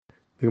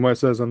The Gemara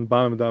says on the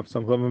bottom of the Daf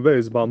Samchavim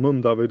Beis, Baal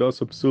Mum David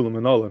also Psulim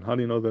and Olin. How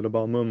do you know that a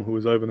Baal Mum who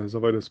is over his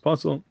avodah is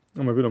possible?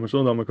 Amar Vida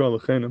Mashal Damakar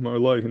Lechein Amar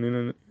Loi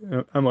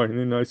Amar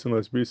Hinin Naisin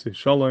Les Brisi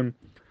Shalom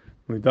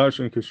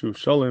Darshan Kishu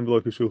Shalom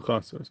V'lo Kishu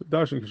Chaser. So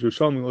Darshan Kishu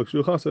Shalom V'lo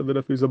Kishu Chaser, that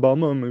if he's a Baal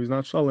Mum, if he's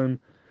not Shalom,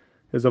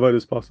 his avodah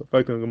is possible. In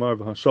fact, in the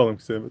Gemara Shalom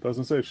it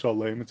doesn't say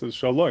Shalom, it says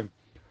Shalom.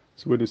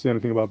 So where do you see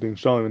anything about being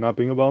Shalom and not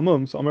being a Baal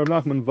Mum? So Amar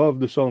Nachman Vav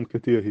the Shalom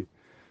Katiahi.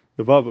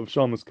 The Vav of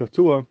Shalom is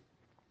Katua.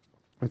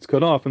 It's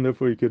cut off, and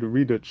therefore you could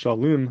read it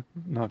Shalim,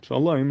 not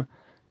Shalom,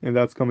 and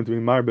that's coming to be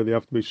Marba. They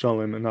have to be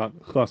Shalom and not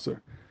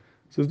Chaser.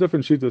 So there's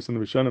different shittas in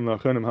the Rishonim and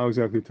Achanim how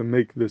exactly to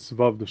make this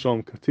Vav the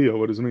Shalom Katia.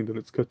 What does it mean that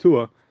it's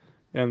Katua?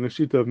 And the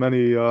shita of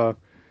many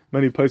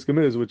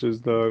Paiskim is, which is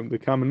the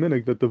common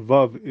minig, that the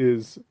Vav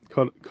is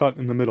cut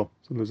in the middle.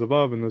 So there's a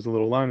Vav and there's a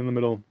little line in the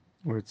middle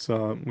where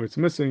it's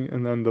missing,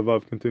 and then the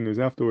Vav continues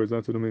afterwards.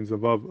 That's what it means. The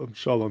Vav of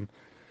Shalom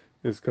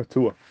is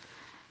Katua.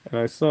 And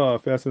I saw a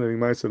fascinating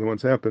ma'aseh that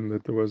once happened,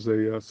 that there was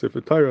a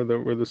Sefer Torah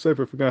where the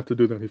Sefer forgot to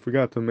do that. He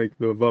forgot to make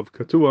the Vav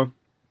Katua,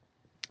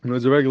 and it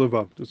was a regular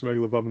Vav, just a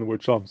regular Vav in the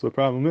word Shalom. So the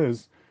problem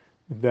is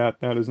that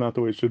is not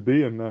the way it should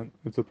be, and that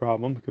it's a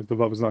problem because the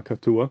Vav is not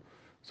Katua.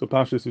 So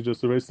Pashtus is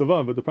just erase the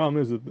Vav, but the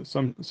problem is that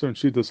some certain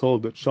shittas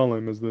hold that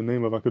Shalom is the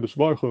name of HaKadosh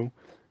Baruch Hu,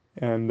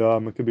 and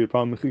it could be a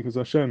problem with Mechikas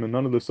Hashem, and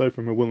none of the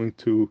Seifrim are willing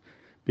to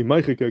be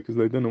meichik because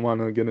they didn't want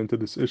to get into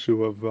this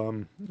issue of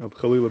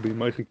Chalila being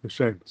meichik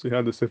b'shem. So you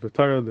had the Sefer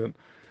Torah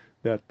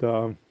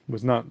that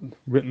was not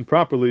written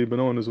properly, but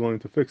no one was willing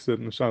to fix it,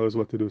 and the Shaila is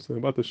what to do. So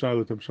about the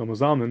Shaila to Shlomo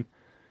Zalman,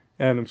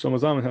 and Shlomo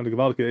Zalman had the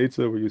Gevalke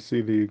Eitzah where you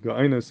see the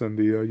Ga'inis and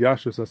the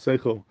Yashus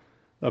HaSeichel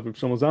of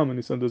Shlomo Zalman.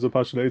 He said there's a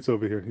Pashut Eitzah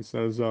over here. He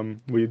says what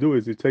you do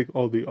is you take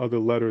all the other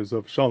letters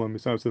of Shalom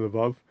besides the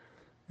Vav,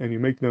 and you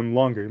make them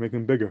longer, you make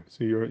them bigger.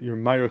 So you're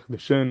Mayach the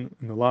Shin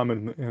and the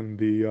Lamed and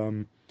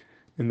the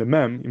in the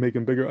Mem, you make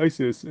them bigger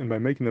Isis, and by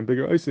making them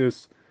bigger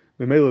Isis,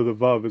 the Mela the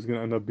Vav is going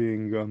to end up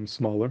being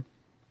smaller.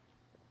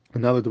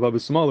 And now that the Vav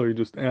is smaller, you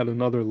just add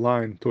another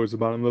line towards the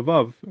bottom of the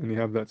Vav, and you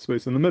have that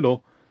space in the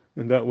middle,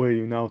 and that way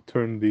you now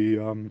turn the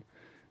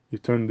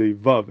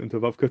Vav into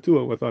Vav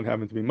Katua without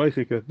having to be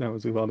Meichiket. That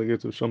was the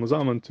Valdigate of Shlomo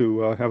Zalman to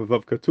have a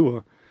Vav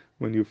Katua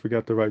when you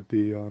forget to write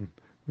when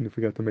you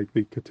forget to make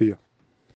the Katiah.